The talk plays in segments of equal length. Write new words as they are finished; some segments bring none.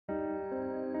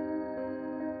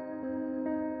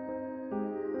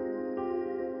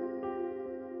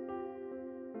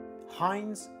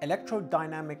Heinz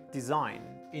Electrodynamic Design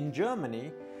in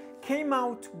Germany came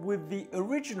out with the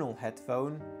original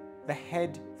headphone, the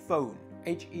HEDDPhone,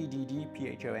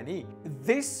 HEDDPhone.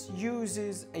 This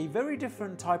uses a very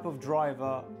different type of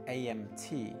driver,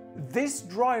 AMT. This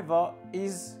driver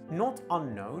is not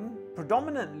unknown.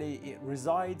 Predominantly, it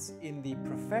resides in the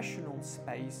professional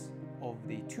space of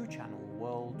the two-channel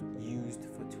world used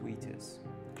for tweeters.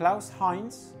 Klaus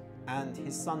Heinz and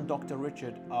his son Dr.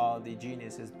 Richard are the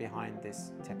geniuses behind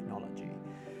this technology.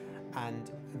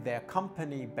 And their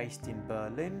company based in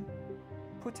Berlin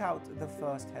put out the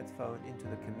first headphone into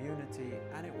the community,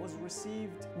 and it was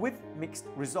received with mixed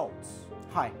results.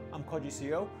 Hi, I'm Koji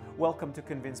CEO. Welcome to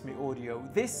Convince Me Audio.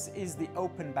 This is the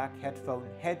open back headphone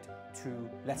HEDD2.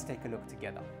 Let's take a look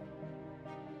together.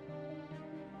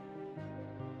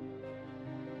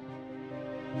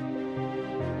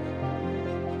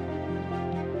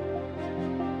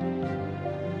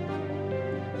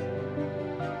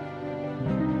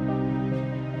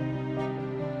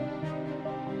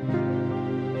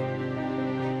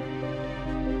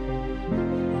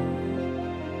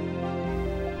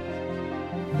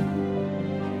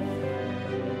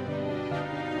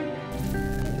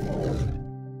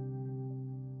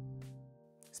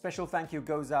 Special thank you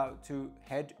goes out to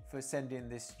HEDD for sending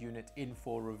this unit in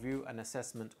for review and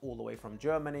assessment all the way from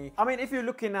Germany. I mean, if you're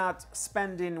looking at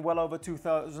spending well over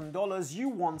 $2,000, you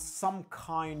want some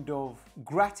kind of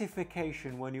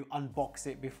gratification when you unbox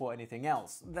it before anything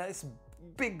else. This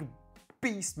big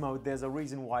beast mode, there's a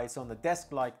reason why it's on the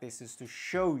desk like this, is to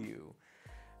show you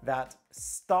that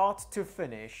start to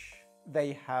finish,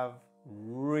 they have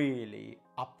really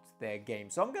upped their game.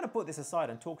 So I'm going to put this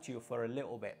aside and talk to you for a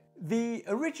little bit. The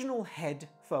original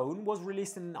headphone was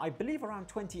released in, I believe, around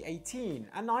 2018,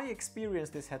 and I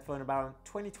experienced this headphone around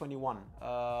 2021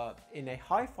 in a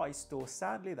hi-fi store,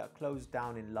 sadly, that closed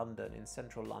down in London, in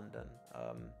central London.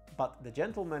 But the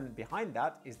gentleman behind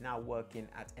that is now working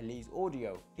at Elise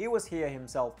Audio. He was here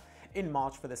himself in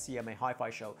March for the CMA Hi-Fi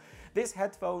show. This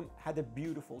headphone had a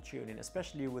beautiful tuning,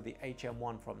 especially with the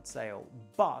HM1 front sail,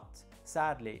 but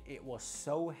sadly it was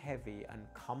so heavy and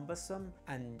cumbersome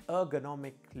and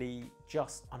ergonomically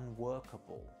just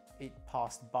unworkable. It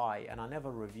passed by, and I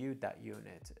never reviewed that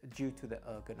unit due to the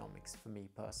ergonomics for me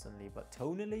personally, but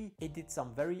tonally it did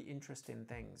some very interesting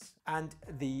things. And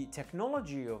the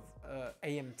technology of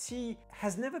AMT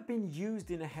has never been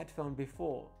used in a headphone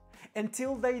before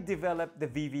until they developed the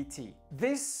VVT.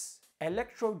 This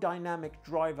electrodynamic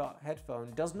driver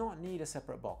headphone does not need a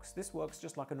separate box. This works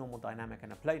just like a normal dynamic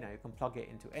and a planar. You can plug it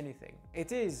into anything.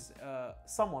 It is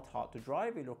somewhat hard to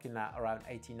drive. You're looking at around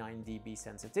 89 dB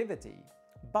sensitivity,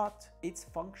 but it's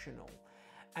functional.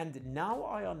 And now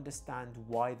I understand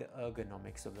why the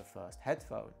ergonomics of the first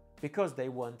headphone, because they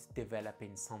weren't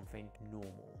developing something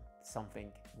normal,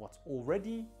 something what's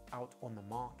already out on the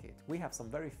market. We have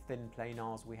some very thin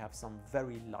planars, we have some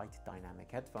very light dynamic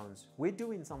headphones. We're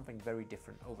doing something very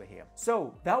different over here.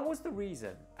 So that was the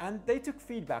reason, and they took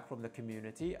feedback from the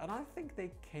community, and I think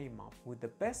they came up with the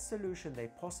best solution they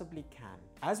possibly can.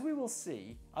 As we will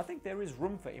see, I think there is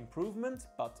room for improvement,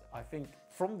 but I think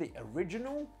from the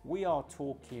original, we are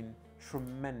talking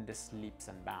tremendous leaps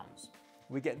and bounds.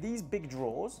 We get these big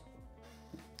drawers,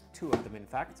 two of them in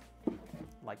fact,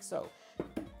 like so.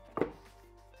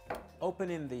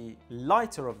 Opening the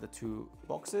lighter of the two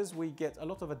boxes, we get a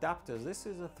lot of adapters. This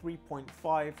is a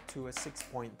 3.5 to a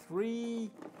 6.3.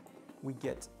 We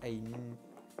get a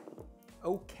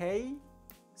okay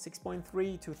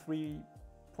 6.3 to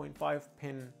 3.5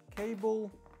 pin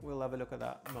cable. We'll have a look at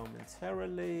that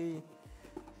momentarily.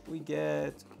 We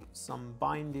get some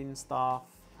binding stuff,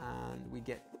 and we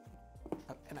get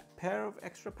a pair of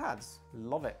extra pads.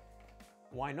 Love it.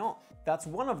 Why not? That's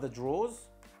one of the drawers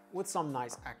with some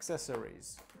nice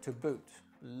accessories to boot.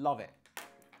 Love it.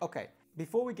 Okay,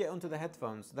 before we get onto the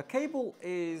headphones, the cable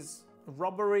is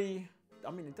rubbery.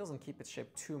 I mean, it doesn't keep its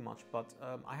shape too much, but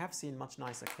I have seen much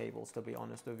nicer cables, to be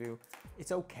honest with you.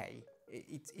 It's okay.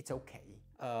 It's okay.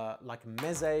 Like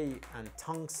Meze and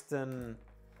Tungsten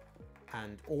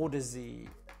and Odyssey,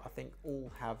 I think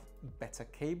all have better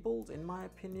cables in my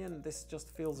opinion. This just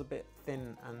feels a bit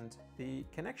thin, and the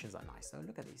connections are nice though.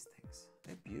 Look at these things,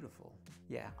 they're beautiful.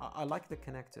 Yeah, I like the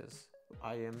connectors.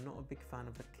 I am not a big fan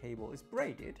of the cable. It's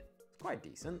braided, it's quite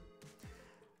decent.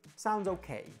 Sounds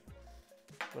okay,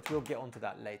 but we'll get onto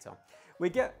that later. We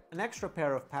get an extra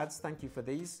pair of pads. Thank you for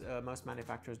these. Most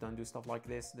manufacturers don't do stuff like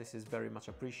this. This is very much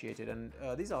appreciated, and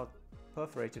these are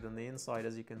perforated on the inside,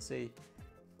 as you can see.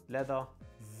 Leather,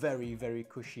 very, very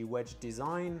cushy wedge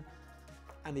design.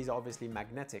 And these are obviously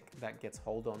magnetic. That gets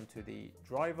hold on to the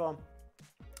driver,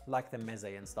 like the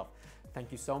Meze and stuff.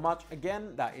 Thank you so much.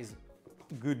 Again, that is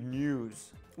good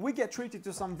news. We get treated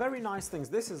to some very nice things.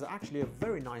 This is actually a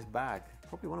very nice bag.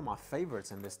 Probably one of my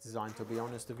favorites in this design, to be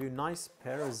honest with you. Nice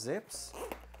pair of zips.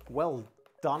 Well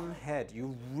done, HEDD.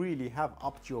 You really have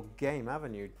upped your game,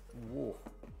 haven't you? Whoa.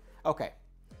 Okay.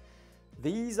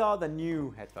 These are the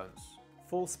new headphones.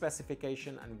 Full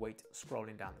specification and weight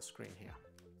scrolling down the screen here.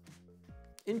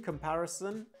 In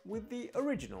comparison with the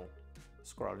original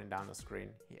scrolling down the screen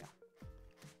here.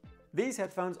 These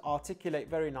headphones articulate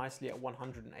very nicely at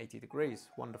 180 degrees.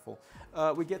 Wonderful.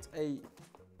 We get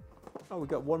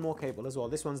one more cable as well.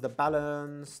 This one's the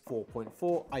balanced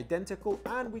 4.4, identical,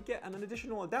 and we get an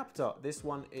additional adapter. This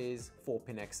one is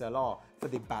 4-pin XLR for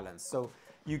the balance. So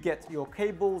you get your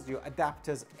cables, your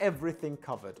adapters, everything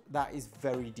covered. That is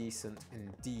very decent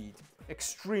indeed.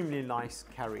 Extremely nice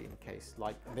carrying case.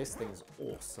 Like, this thing's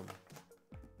awesome.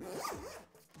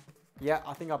 Yeah,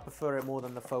 I think I prefer it more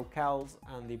than the Focals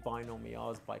and the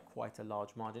Binomials by quite a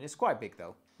large margin. It's quite big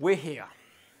though. We're here.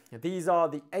 These are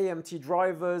the AMT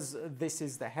drivers. This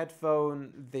is the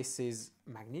headphone. This is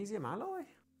magnesium alloy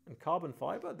and carbon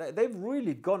fiber. They've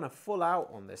really gone a full out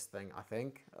on this thing, I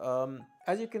think.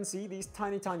 As you can see, these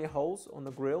tiny, tiny holes on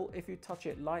the grill. If you touch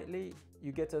it lightly,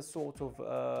 you get a sort of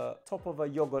top of a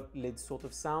yogurt lid sort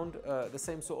of sound. The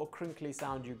same sort of crinkly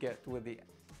sound you get with the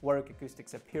Warwick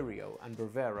Acoustics Aperio and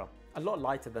Riviera. A lot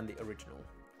lighter than the original,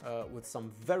 with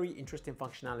some very interesting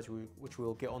functionality, which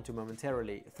we'll get onto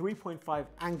momentarily. 3.5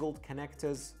 angled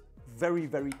connectors, very,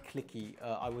 very clicky.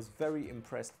 I was very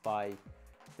impressed by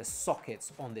the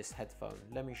sockets on this headphone.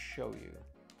 Let me show you.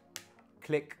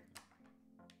 Click.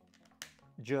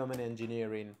 German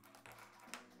engineering.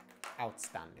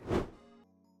 Outstanding.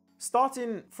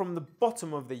 Starting from the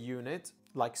bottom of the unit,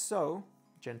 like so,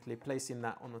 gently placing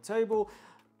that on the table,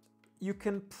 you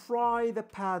can pry the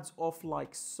pads off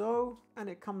like so, and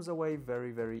it comes away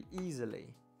very, very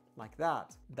easily, like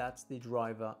that. That's the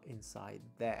driver inside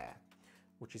there,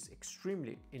 which is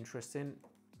extremely interesting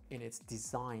in its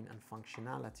design and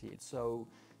functionality. So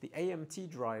the AMT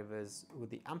drivers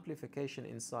with the amplification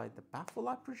inside the baffle,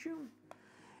 I presume,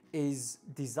 is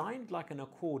designed like an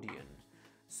accordion,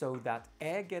 so that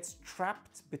air gets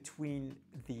trapped between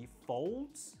the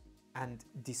folds and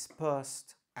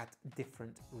dispersed at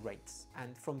different rates.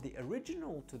 And from the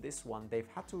original to this one, they've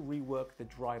had to rework the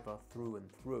driver through and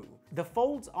through. The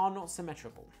folds are not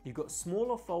symmetrical. You've got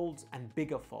smaller folds and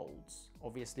bigger folds.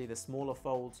 Obviously, the smaller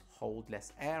folds hold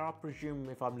less air, I presume,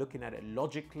 if I'm looking at it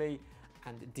logically,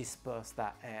 and disperse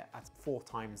that air at 4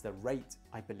 times the rate,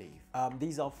 I believe.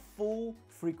 These are full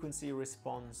frequency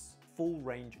response, full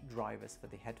range drivers for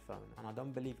the headphone, and I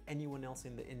don't believe anyone else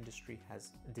in the industry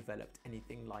has developed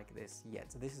anything like this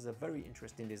yet. So this is a very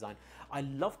interesting design. I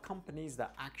love companies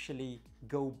that actually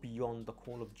go beyond the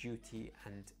call of duty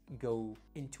and go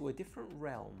into a different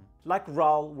realm, like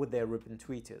RAL with their ribbon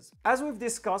tweeters. As we've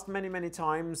discussed many, many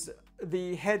times,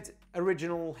 the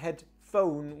original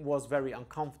headphone was very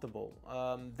uncomfortable.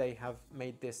 They have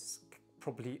made this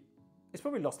it's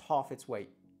probably lost half its weight.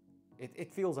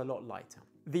 It feels a lot lighter.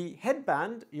 The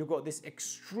headband, you've got this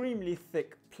extremely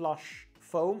thick plush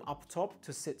foam up top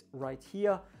to sit right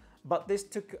here, but this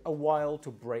took a while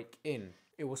to break in.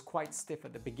 It was quite stiff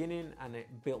at the beginning and it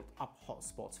built up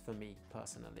hotspots for me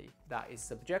personally. That is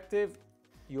subjective,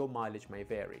 your mileage may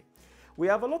vary. We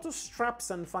have a lot of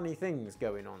straps and funny things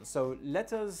going on, so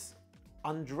let us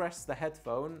undress the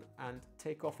headphone and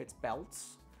take off its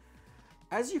belts.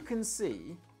 As you can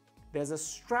see, there's a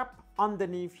strap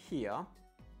underneath here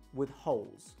with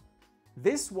holes.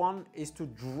 This one is to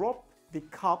drop the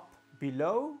cup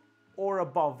below or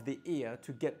above the ear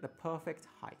to get the perfect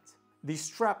height. The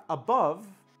strap above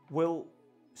will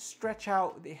stretch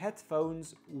out the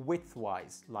headphones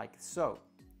widthwise, like so.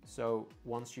 So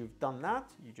once you've done that,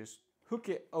 you just hook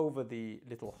it over the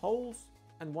little holes,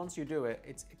 and once you do it,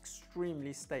 it's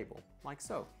extremely stable, like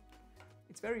so.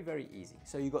 It's very, very easy.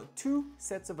 So you've got 2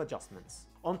 sets of adjustments.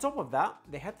 On top of that,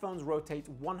 the headphones rotate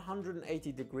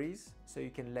 180 degrees, so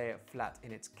you can lay it flat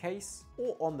in its case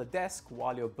or on the desk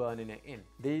while you're burning it in.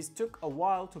 These took a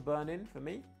while to burn in for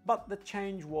me, but the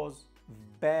change was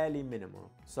barely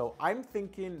minimal. So I'm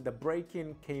thinking the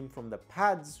break-in came from the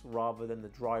pads rather than the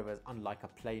drivers, unlike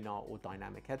a planar or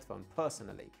dynamic headphone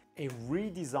personally. A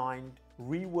redesigned,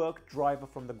 reworked driver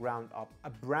from the ground up, a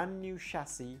brand new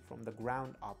chassis from the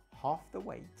ground up, half the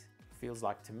weight. Feels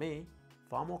like to me,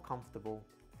 far more comfortable,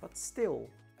 but still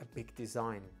a big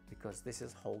design because this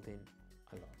is holding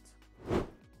a lot.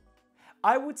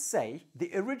 I would say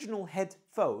the original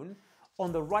headphone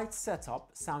on the right setup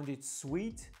sounded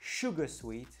sweet, sugar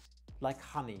sweet, like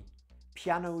honey.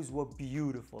 Pianos were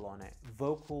beautiful on it.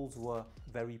 Vocals were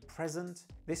very present.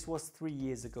 This was 3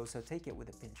 years ago, so take it with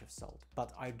a pinch of salt.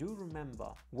 But I do remember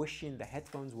wishing the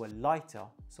headphones were lighter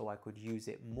so I could use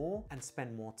it more and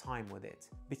spend more time with it,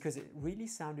 because it really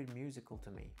sounded musical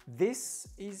to me. This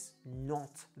is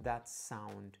not that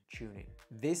sound tuning.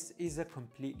 This is a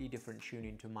completely different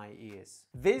tuning to my ears.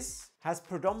 This has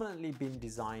predominantly been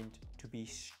designed to be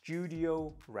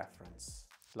studio reference,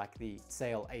 like the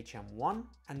Sale HM1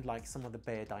 and like some of the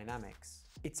Bear Dynamics.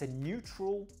 It's a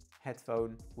neutral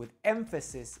headphone with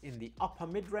emphasis in the upper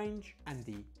mid-range and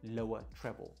the lower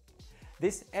treble.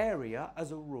 This area,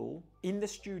 as a rule, in the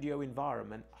studio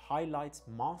environment, highlights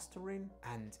mastering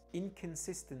and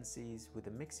inconsistencies with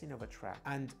the mixing of a track.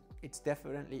 And it's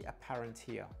definitely apparent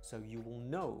here. So you will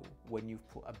know when you've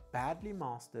put a badly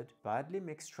mastered, badly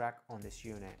mixed track on this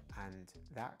unit, and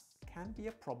that can be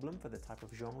a problem for the type of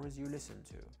genres you listen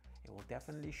to. It will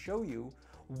definitely show you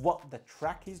what the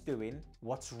track is doing,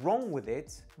 what's wrong with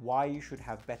it, why you should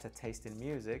have better taste in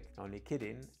music. Only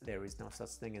kidding, there is no such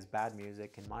thing as bad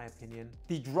music in my opinion.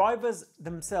 The drivers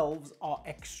themselves are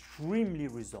extremely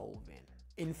resolving.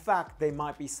 In fact, they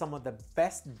might be some of the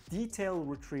best detail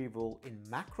retrieval in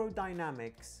macro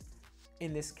dynamics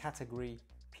in this category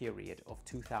period of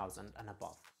 2000 and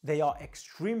above. They are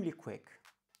extremely quick,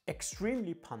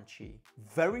 extremely punchy,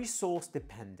 very source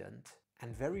dependent,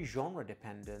 and very genre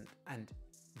dependent, and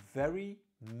very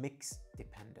mix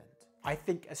dependent. I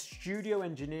think a studio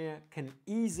engineer can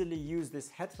easily use this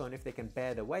headphone if they can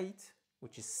bear the weight,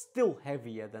 which is still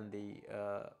heavier than the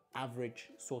average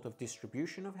sort of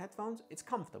distribution of headphones. It's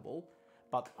comfortable,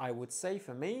 but I would say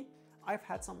for me, I've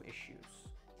had some issues.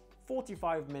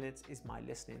 45 minutes is my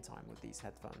listening time with these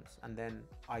headphones, and then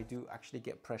I do actually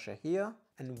get pressure here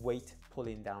and weight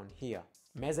pulling down here.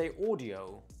 Meze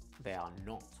Audio, they are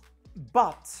not.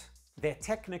 But their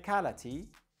technicality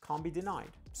can't be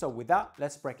denied. So with that,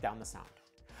 let's break down the sound.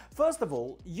 First of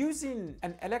all, using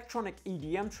an electronic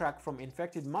EDM track from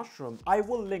Infected Mushroom, I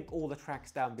will link all the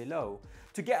tracks down below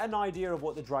to get an idea of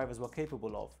what the drivers were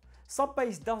capable of.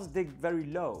 Sub-bass does dig very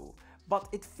low, but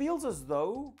it feels as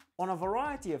though on a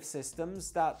variety of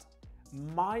systems that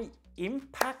my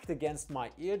impact against my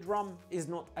eardrum is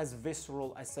not as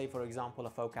visceral as, say, for example, a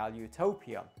Focal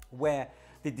Utopia, where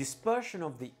the dispersion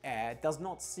of the air does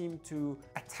not seem to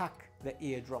attack the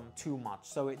eardrum too much.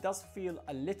 So it does feel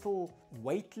a little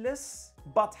weightless,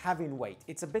 but having weight.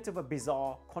 It's a bit of a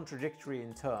bizarre, contradictory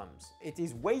in terms. It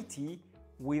is weighty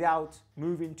without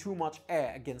moving too much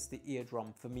air against the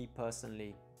eardrum for me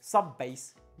personally,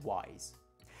 sub-bass wise.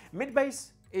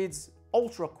 Mid-bass is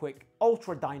ultra quick,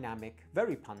 ultra dynamic,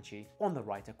 very punchy on the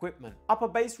right equipment. Upper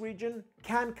bass region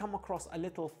can come across a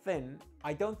little thin.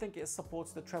 I don't think it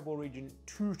supports the treble region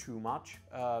too much.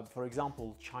 For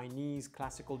example, Chinese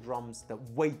classical drums, the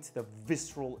weight, the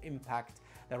visceral impact,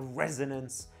 the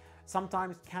resonance,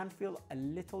 sometimes can feel a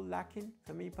little lacking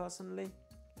for me personally,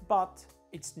 but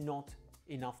it's not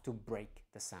enough to break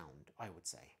the sound, I would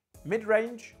say.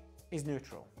 Mid-range is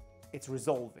neutral. It's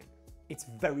resolving. It's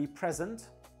very present,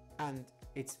 and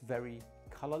it's very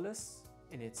colorless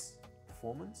in its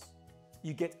performance.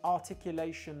 You get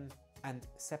articulation and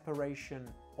separation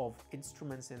of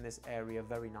instruments in this area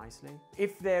very nicely.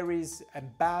 If there is a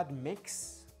bad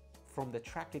mix from the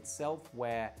track itself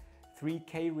where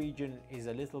 3K region is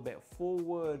a little bit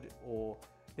forward, or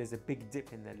there's a big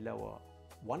dip in the lower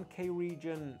 1K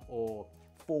region, or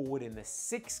forward in the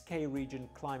 6K region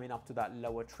climbing up to that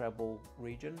lower treble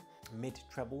region, mid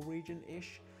treble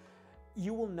region-ish,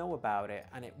 you will know about it,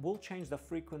 and it will change the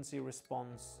frequency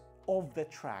response of the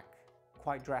track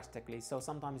quite drastically. So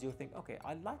sometimes you'll think, okay,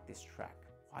 I like this track.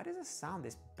 Why does it sound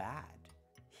this bad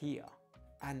here?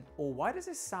 Or why does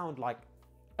it sound like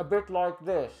a bit like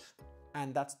this?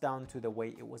 And that's down to the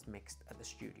way it was mixed at the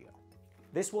studio.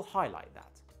 This will highlight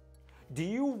that. Do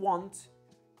you want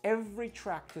every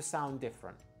track to sound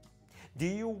different? Do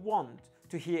you want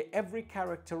to hear every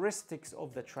characteristics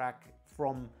of the track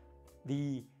from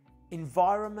the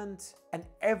environment and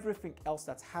everything else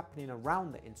that's happening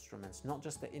around the instruments, not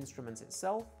just the instruments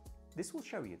itself? This will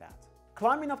show you that.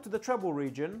 Climbing up to the treble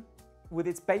region with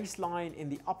its bass line in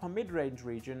the upper mid-range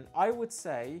region, I would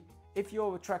say if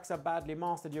your tracks are badly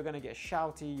mastered, you're going to get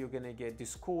shouty, you're going to get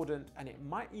discordant, and it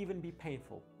might even be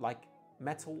painful, like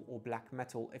metal or black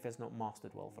metal if it's not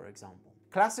mastered well, for example.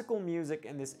 Classical music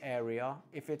in this area,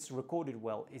 if it's recorded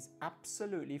well, is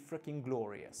absolutely freaking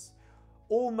glorious.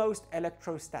 Almost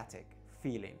electrostatic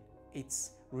feeling.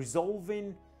 It's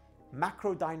resolving,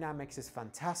 macro dynamics is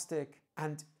fantastic,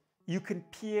 and you can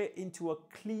peer into a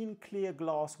clean, clear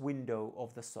glass window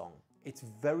of the song. It's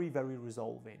very, very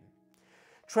resolving.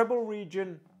 Treble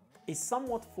region is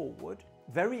somewhat forward,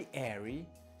 very airy,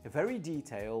 very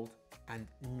detailed, and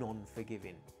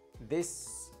non-forgiving.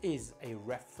 This is a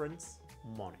reference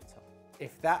monitor.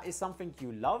 If that is something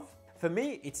you love, for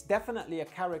me, it's definitely a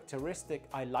characteristic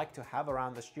I like to have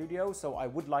around the studio, so I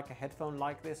would like a headphone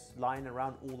like this lying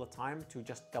around all the time to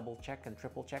just double check and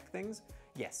triple check things.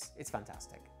 Yes, it's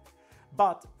fantastic.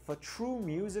 But for true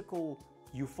musical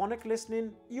euphonic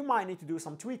listening, you might need to do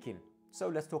some tweaking. So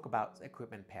let's talk about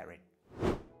equipment pairing.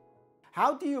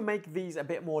 How do you make these a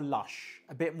bit more lush,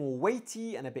 a bit more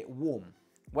weighty, and a bit warm?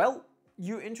 Well,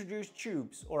 you introduce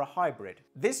tubes or a hybrid.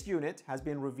 This unit has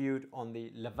been reviewed on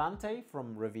the Levante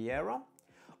from Riviera,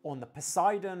 on the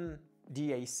Poseidon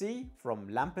DAC from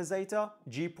Lampizator,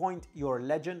 gpoint, you're a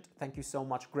legend. Thank you so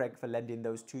much, Greg, for lending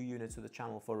those 2 units to the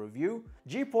channel for review.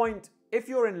 gpoint, if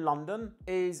you're in London,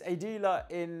 is a dealer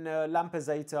in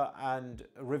Lampizator and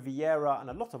Riviera and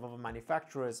a lot of other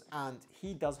manufacturers, and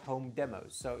he does home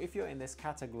demos. So if you're in this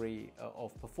category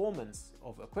of performance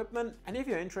of equipment, and if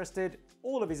you're interested,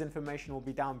 all of his information will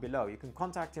be down below. You can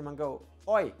contact him and go,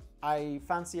 "Oi, I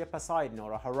fancy a Poseidon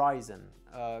or a Horizon.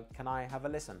 Can I have a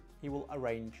listen?" He will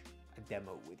arrange a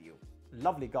demo with you.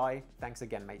 Lovely guy. Thanks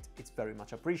again, mate. It's very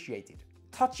much appreciated.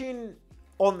 Touching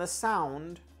on the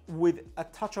sound, with a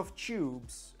touch of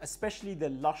tubes, especially the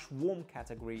lush warm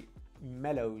category,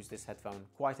 mellows this headphone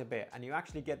quite a bit, and you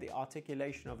actually get the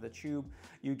articulation of the tube.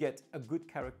 You get a good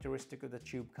characteristic of the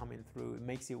tube coming through. It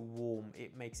makes it warm,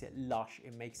 it makes it lush,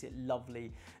 it makes it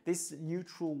lovely. This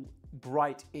neutral,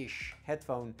 bright-ish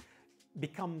headphone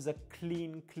becomes a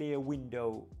clean, clear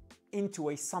window into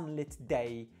a sunlit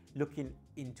day looking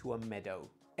into a meadow.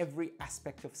 Every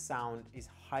aspect of sound is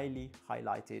highly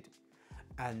highlighted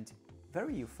and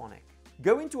very euphonic.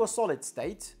 Go into a solid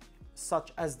state,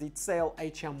 such as the Tsail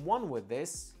HM1 with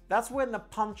this, that's when the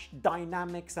punch,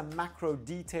 dynamics, and macro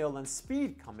detail and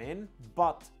speed come in,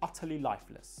 but utterly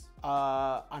lifeless.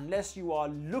 Unless you are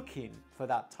looking for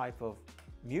that type of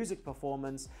music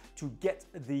performance to get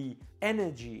the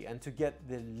energy and to get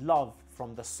the love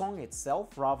from the song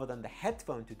itself rather than the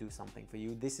headphone to do something for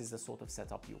you, this is the sort of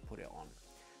setup you'll put it on.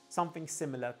 Something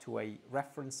similar to a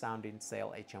reference sounding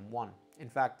Tsail HM1. In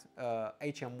fact,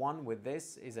 HM1 with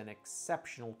this is an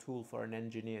exceptional tool for an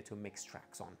engineer to mix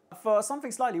tracks on. For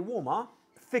something slightly warmer,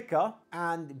 thicker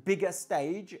and bigger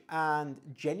stage, and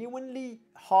genuinely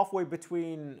halfway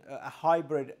between a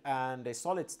hybrid and a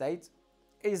solid state,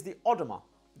 is the Audema,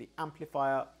 the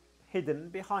amplifier hidden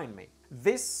behind me.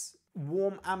 This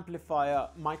warm amplifier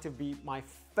might have been my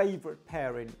favorite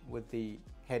pairing with the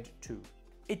HEDD2.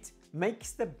 It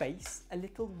makes the bass a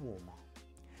little warmer,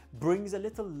 brings a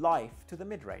little life to the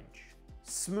mid-range,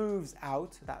 smooths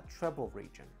out that treble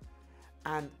region,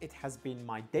 and it has been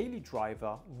my daily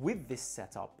driver with this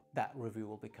setup. That review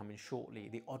will be coming shortly.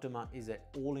 The Audema is an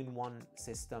all-in-one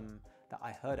system that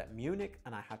I heard at Munich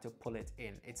and I had to pull it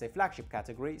in. It's a flagship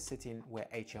category sitting where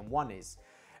HM1 is,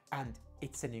 and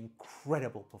it's an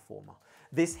incredible performer.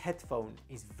 This headphone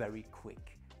is very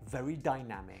quick, very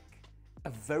dynamic, a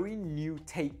very new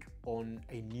take on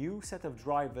a new set of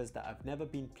drivers that have never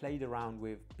been played around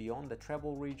with beyond the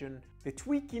treble region, the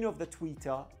tweaking of the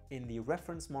tweeter in the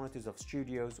reference monitors of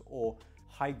studios or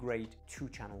high-grade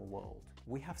 2-channel world.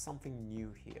 We have something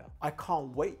new here. I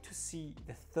can't wait to see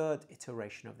the 3rd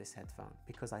iteration of this headphone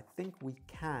because I think we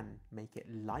can make it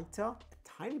lighter, a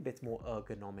tiny bit more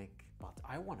ergonomic, but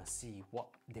I want to see what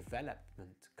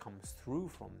development comes through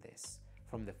from this,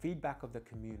 from the feedback of the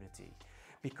community.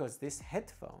 Because this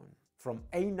headphone, from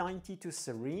A90 to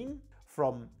Serene,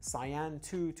 from Cyan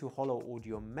 2 to Hollow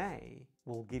Audio May,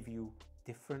 will give you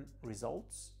different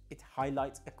results. It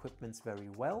highlights equipments very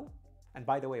well. And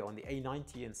by the way, on the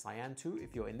A90 and Cyan 2,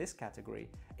 if you're in this category,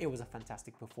 it was a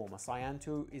fantastic performer. Cyan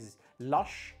 2 is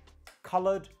lush,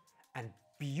 colored, and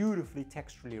beautifully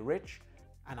texturally rich,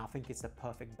 and I think it's the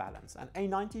perfect balance. And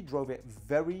A90 drove it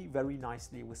very, very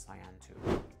nicely with Cyan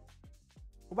 2.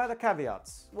 What about the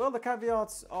caveats? Well, the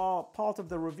caveats are part of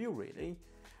the review, really.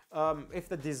 If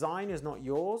the design is not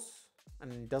yours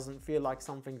and doesn't feel like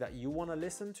something that you want to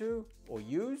listen to or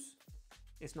use,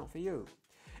 it's not for you.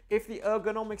 If the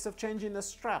ergonomics of changing the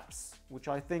straps, which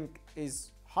I think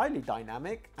is highly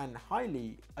dynamic and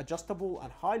highly adjustable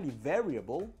and highly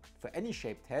variable for any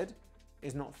shaped head,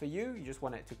 is not for you, you just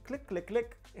want it to click, click,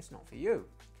 click, it's not for you.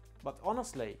 But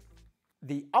honestly,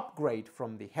 the upgrade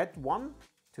from the HEDD1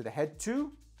 to the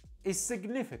HEDD2 is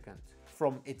significant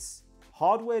from its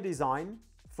hardware design,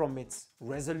 from its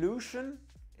resolution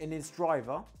in its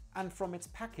driver, and from its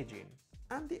packaging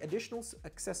and the additional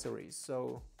accessories.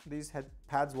 So these head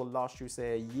pads will last you,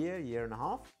 say, a year, year and a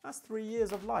half. That's 3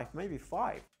 years of life, maybe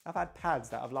 5. I've had pads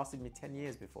that have lasted me 10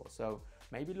 years before, so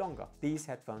maybe longer. These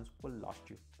headphones will last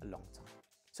you a long time.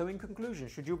 So in conclusion,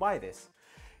 should you buy this?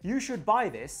 You should buy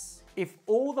this if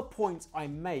all the points I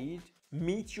made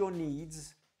meet your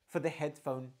needs for the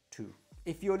headphone 2.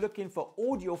 If you're looking for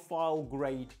audiophile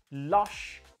grade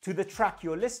lush to the track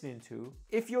you're listening to,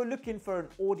 if you're looking for an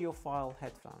audiophile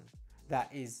headphone that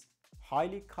is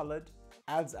highly colored,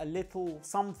 adds a little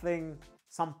something,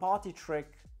 some party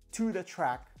trick to the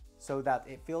track so that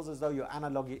it feels as though you're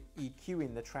analog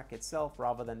EQing the track itself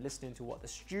rather than listening to what the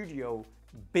studio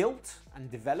built and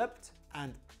developed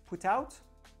and put out,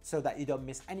 so that you don't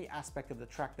miss any aspect of the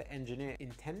track the engineer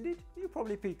intended, you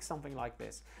probably pick something like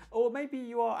this. Or maybe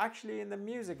you are actually in the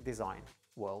music design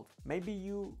world. Maybe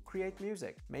you create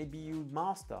music, maybe you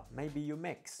master, maybe you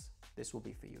mix. This will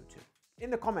be for you too. In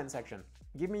the comment section,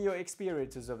 give me your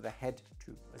experiences of the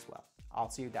HEDD2 as well. I'll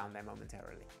see you down there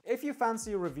momentarily. If you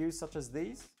fancy reviews such as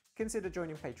these, consider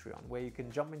joining Patreon, where you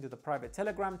can jump into the private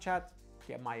Telegram chat,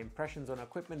 get my impressions on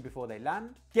equipment before they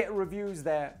land, get reviews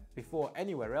there before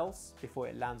anywhere else, before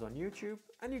it lands on YouTube,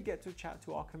 and you get to chat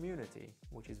to our community,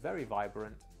 which is very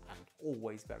vibrant and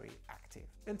always very active.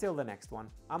 Until the next one,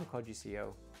 I'm Koji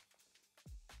CEO.